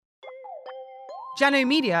Jano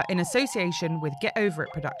Media, in association with Get Over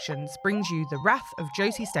It Productions, brings you The Wrath of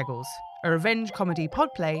Josie Steggles, a revenge comedy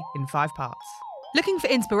podplay in 5 parts. Looking for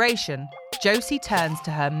inspiration, Josie turns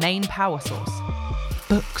to her main power source,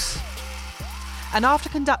 books. And after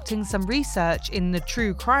conducting some research in the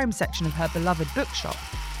true crime section of her beloved bookshop,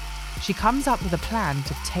 she comes up with a plan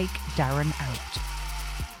to take Darren out.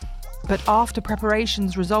 But after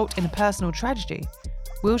preparations result in a personal tragedy,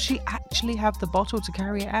 will she actually have the bottle to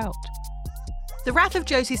carry it out? The Wrath of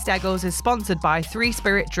Josie Steggles is sponsored by 3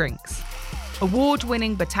 Spirit Drinks,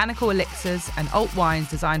 award-winning botanical elixirs and alt wines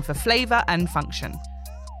designed for flavour and function.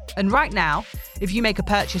 And right now, if you make a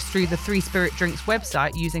purchase through the 3 Spirit Drinks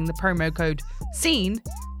website using the promo code SCENE,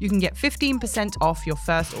 you can get 15% off your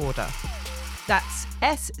first order. That's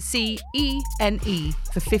SCENE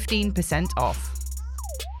for 15% off.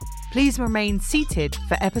 Please remain seated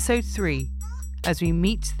for episode 3 as we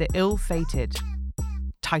meet the ill-fated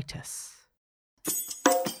Titus.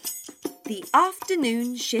 The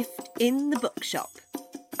afternoon shift in the bookshop.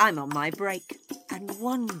 I'm on my break and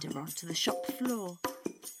wander onto the shop floor,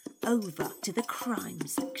 over to the crime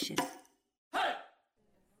section.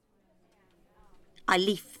 I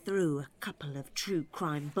leaf through a couple of true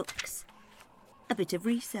crime books. A bit of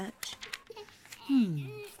research.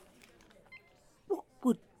 What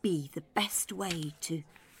would be the best way to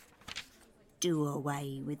do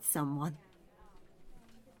away with someone?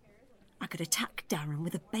 I could attack Darren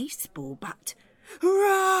with a baseball bat.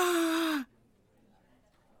 Hurrah!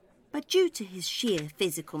 But due to his sheer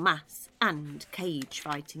physical mass and cage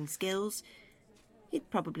fighting skills,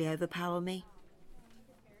 he'd probably overpower me.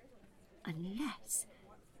 Unless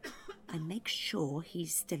I make sure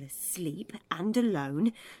he's still asleep and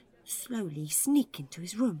alone, slowly sneak into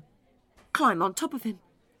his room, climb on top of him,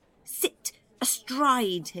 sit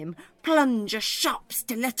astride him, plunge a sharp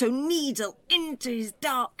stiletto needle into his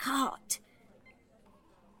dark heart.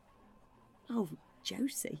 Oh,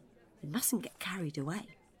 Josie, you mustn't get carried away.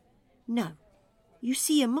 No, you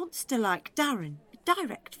see, a monster like Darren, a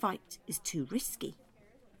direct fight is too risky.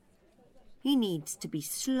 He needs to be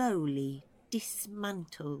slowly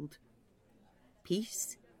dismantled,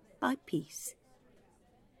 piece by piece,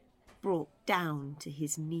 brought down to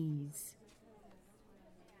his knees.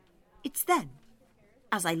 It's then,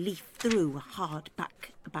 as I leaf through a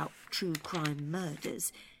hardback about true crime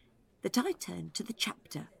murders, that I turn to the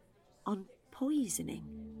chapter on poisoning.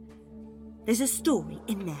 There's a story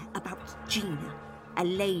in there about Gina, a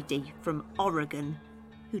lady from Oregon,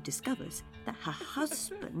 who discovers that her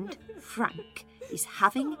husband, Frank, is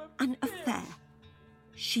having an affair.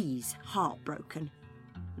 She's heartbroken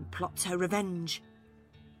and plots her revenge.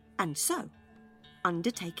 And so,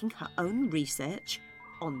 undertaking her own research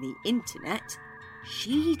on the internet,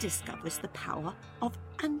 she discovers the power of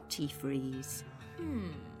antifreeze.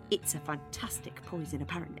 It's a fantastic poison,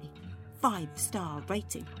 apparently. 5-star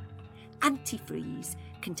rating. Antifreeze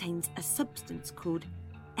contains a substance called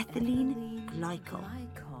ethylene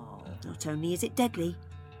glycol. Not only is it deadly,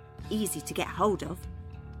 easy to get hold of,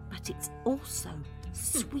 but it's also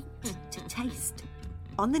sweet to taste.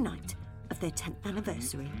 On the night of their 10th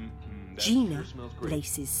anniversary, Gina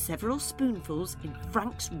laces several spoonfuls in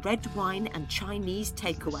Frank's red wine and Chinese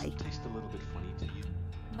takeaway. Does this taste a little bit funny to you?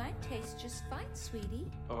 Mine tastes just fine,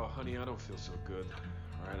 sweetie. Oh, honey, I don't feel so good.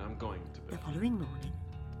 All right, I'm going to The bed. following morning,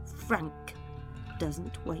 Frank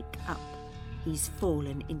doesn't wake up. He's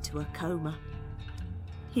fallen into a coma.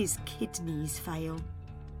 His kidneys fail.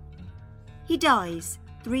 He dies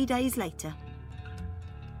 3 days later.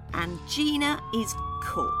 And Gina is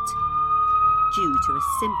caught due to a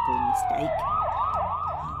simple mistake.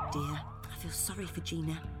 Oh dear, I feel sorry for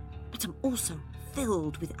Gina, but I'm also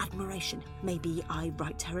filled with admiration. Maybe I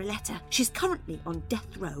write her a letter. She's currently on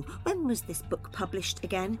death row. When was this book published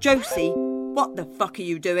again? Josie, what the fuck are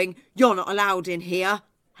you doing? You're not allowed in here.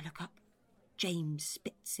 I look up. James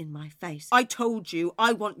spits in my face. I told you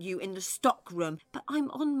I want you in the stock room, but I'm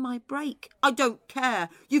on my break. I don't care.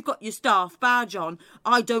 You've got your staff badge on.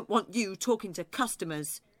 I don't want you talking to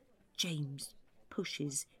customers. James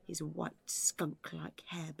pushes his white skunk-like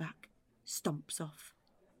hair back, stomps off.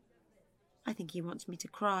 I think he wants me to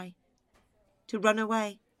cry, to run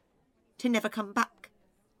away, to never come back.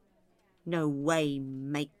 No way,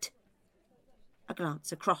 mate. I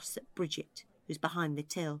glance across at Bridget, who's behind the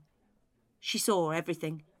till. She saw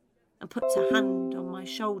everything and puts her hand on my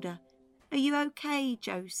shoulder. Are you okay,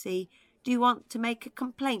 Josie? Do you want to make a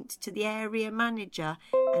complaint to the area manager?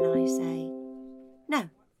 And I say, no,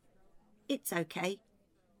 it's okay.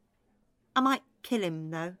 I might kill him,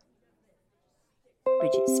 though.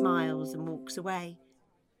 Bridget smiles and walks away.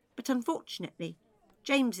 But unfortunately,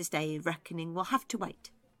 James's day of reckoning will have to wait.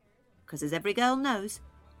 because as every girl knows,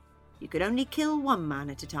 you could only kill one man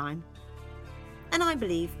at a time. And I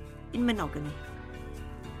believe in monogamy.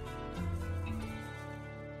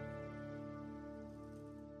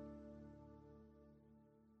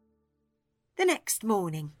 The next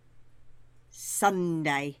morning.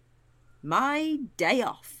 Sunday. My day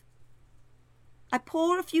off. I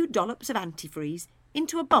pour a few dollops of antifreeze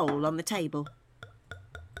into a bowl on the table.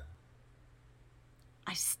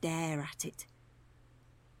 I stare at it.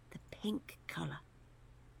 The pink colour.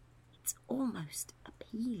 It's almost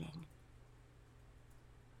appealing.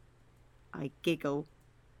 I giggle.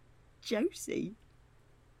 Josie,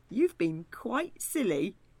 you've been quite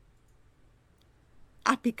silly.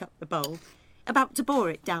 I pick up the bowl, about to pour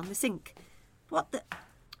it down the sink. What the...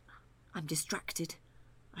 I'm distracted.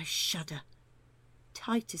 I shudder.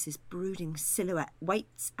 Titus's brooding silhouette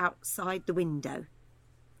waits outside the window.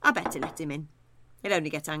 I better let him in. He'll only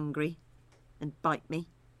get angry and bite me.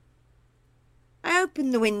 I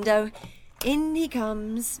open the window. In he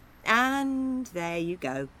comes. And there you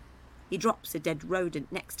go. He drops a dead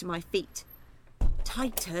rodent next to my feet.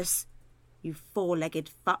 Titus, you four-legged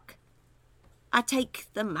fuck. I take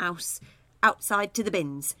the mouse outside to the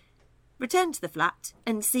bins, return to the flat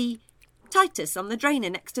and see Titus on the drainer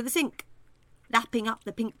next to the sink, lapping up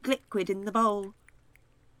the pink liquid in the bowl.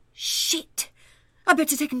 Shit! I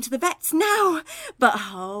better take him to the vet's now. But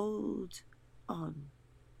hold on.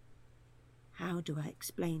 How do I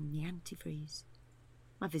explain the antifreeze?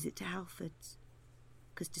 My visit to Halford's?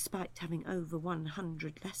 Because despite having over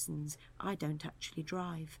 100 lessons, I don't actually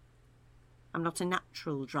drive. I'm not a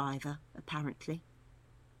natural driver, apparently,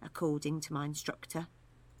 according to my instructor.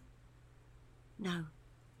 No,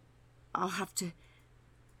 I'll have to...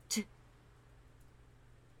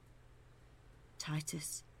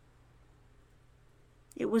 Titus.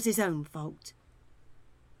 It was his own fault.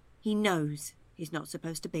 He knows he's not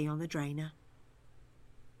supposed to be on the drainer.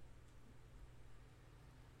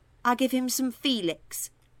 I give him some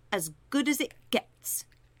Felix, as good as it gets.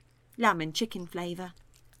 Lamb and chicken flavour.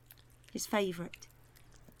 His favourite.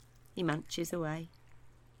 He munches away.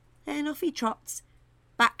 Then off he trots,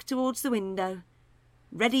 back towards the window,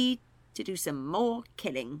 ready to do some more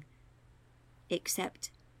killing.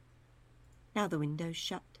 Except now the window's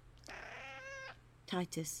shut.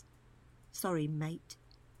 Titus, sorry, mate.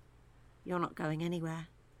 You're not going anywhere.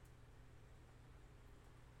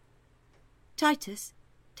 Titus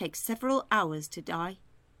takes several hours to die.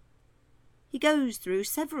 He goes through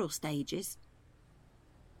several stages.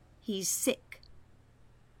 He's sick.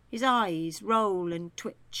 His eyes roll and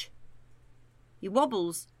twitch. He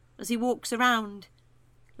wobbles as he walks around,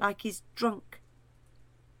 like he's drunk.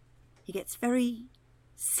 He gets very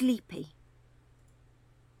sleepy.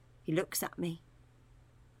 He looks at me,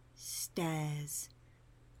 stares,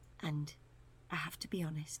 and I have to be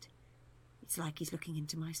honest, it's like he's looking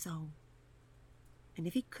into my soul. And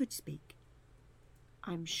if he could speak,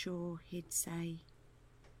 I'm sure he'd say,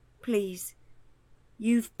 "Please,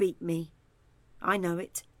 you've beat me. I know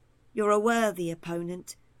it. You're a worthy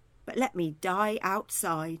opponent, but let me die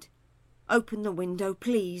outside. Open the window,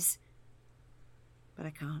 please." But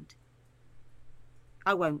I can't.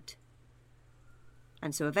 I won't.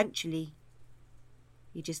 And so eventually,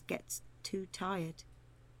 he just gets too tired.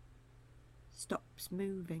 Stops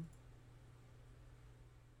moving.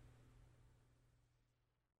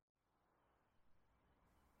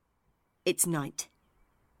 It's night.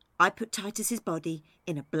 I put Titus's body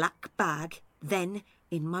in a black bag, then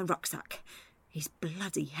in my rucksack. He's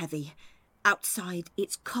bloody heavy. Outside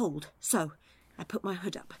it's cold, so I put my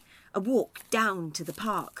hood up. I walk down to the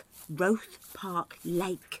park, Roath Park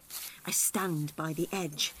Lake. I stand by the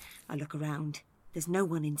edge. I look around. There's no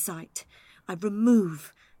one in sight. I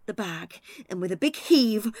remove the bag and with a big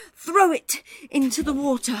heave throw it into the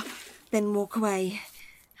water, then walk away.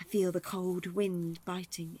 I feel the cold wind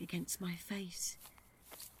biting against my face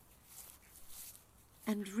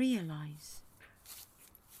and realise,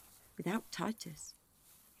 without Titus,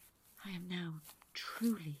 I am now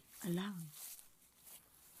truly alone.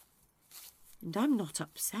 And I'm not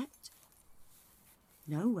upset.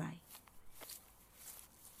 No way.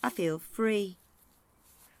 I feel free,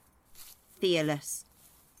 fearless,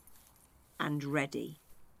 and ready.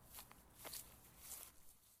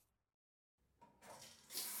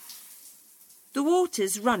 The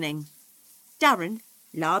water's running. Darren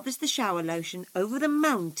lathers the shower lotion over the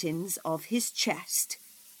mountains of his chest,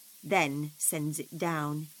 then sends it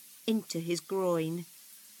down into his groin.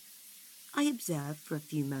 I observe for a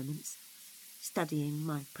few moments, studying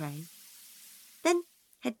my prey, then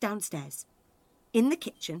head downstairs. In the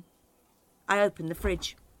kitchen, I open the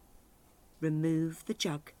fridge, remove the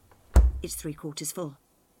jug. It's 3/4 full.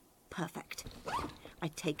 Perfect. I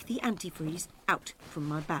take the antifreeze out from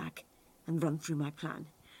my bag and run through my plan.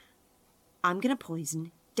 I'm going to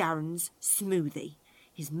poison Darren's smoothie,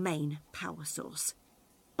 his main power source.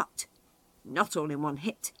 But not all in one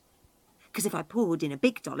hit. Because if I poured in a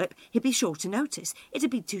big dollop, he'd be sure to notice. It'd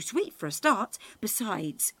be too sweet for a start.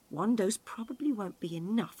 Besides, one dose probably won't be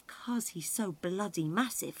enough because he's so bloody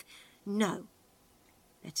massive. No.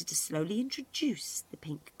 Better to slowly introduce the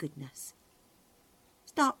pink goodness.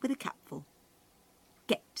 Start with a capful.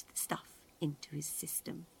 Get the stuff into his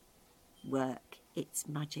system. Work its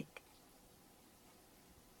magic.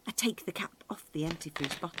 I take the cap off the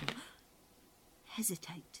antifreeze bottle.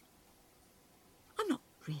 Hesitate. I'm not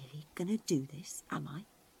really going to do this, am I?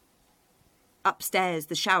 Upstairs,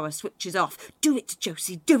 the shower switches off. Do it,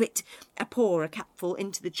 Josie, do it. I pour a capful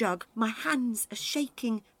into the jug. My hands are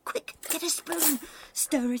shaking. Quick, get a spoon.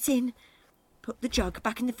 Stir it in. Put the jug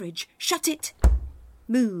back in the fridge. Shut it.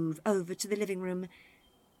 Move over to the living room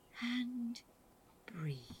and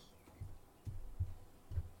breathe.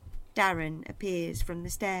 Darren appears from the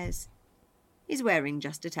stairs. He's wearing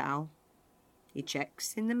just a towel. He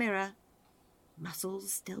checks in the mirror.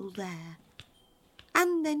 Muscles still there.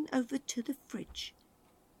 And then over to the fridge.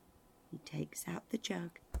 He takes out the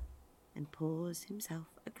jug and pours himself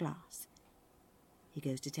a glass. He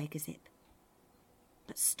goes to take a sip,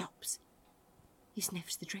 but stops. He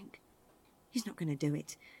sniffs the drink. He's not going to do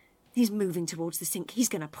it. He's moving towards the sink. He's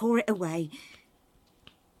going to pour it away.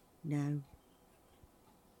 No.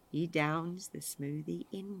 He downs the smoothie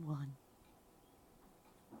in one.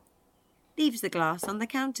 Leaves the glass on the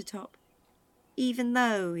countertop. Even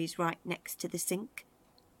though he's right next to the sink,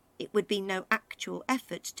 it would be no actual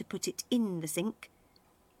effort to put it in the sink.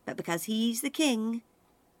 But because he's the king,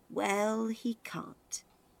 well, he can't.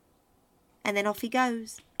 And then off he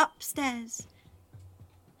goes, upstairs.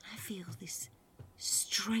 I feel this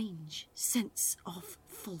strange sense of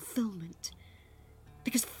fulfillment.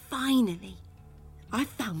 Because finally, I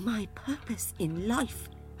found my purpose in life.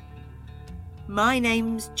 My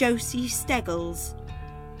name's Josie Steggles,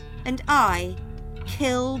 and I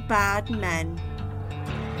kill bad men.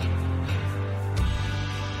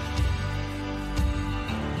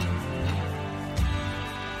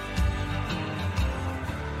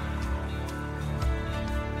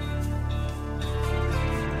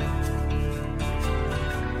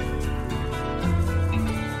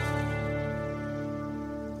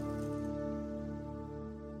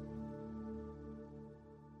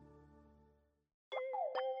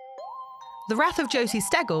 The Wrath of Josie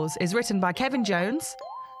Steggles is written by Kevin Jones,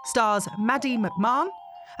 stars Maddie McMahon,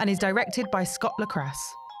 and is directed by Scott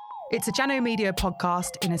LaCrasse. It's a Jano Media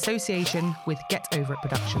podcast in association with Get Over It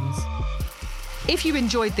Productions. If you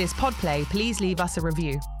enjoyed this podplay, please leave us a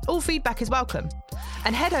review. All feedback is welcome.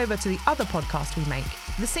 And head over to the other podcast we make,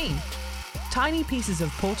 The Scene, tiny pieces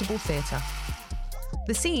of portable theatre.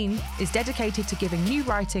 The Scene is dedicated to giving new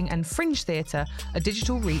writing and fringe theatre a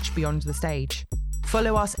digital reach beyond the stage.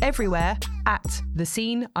 Follow us everywhere at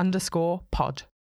 @thescene_pod.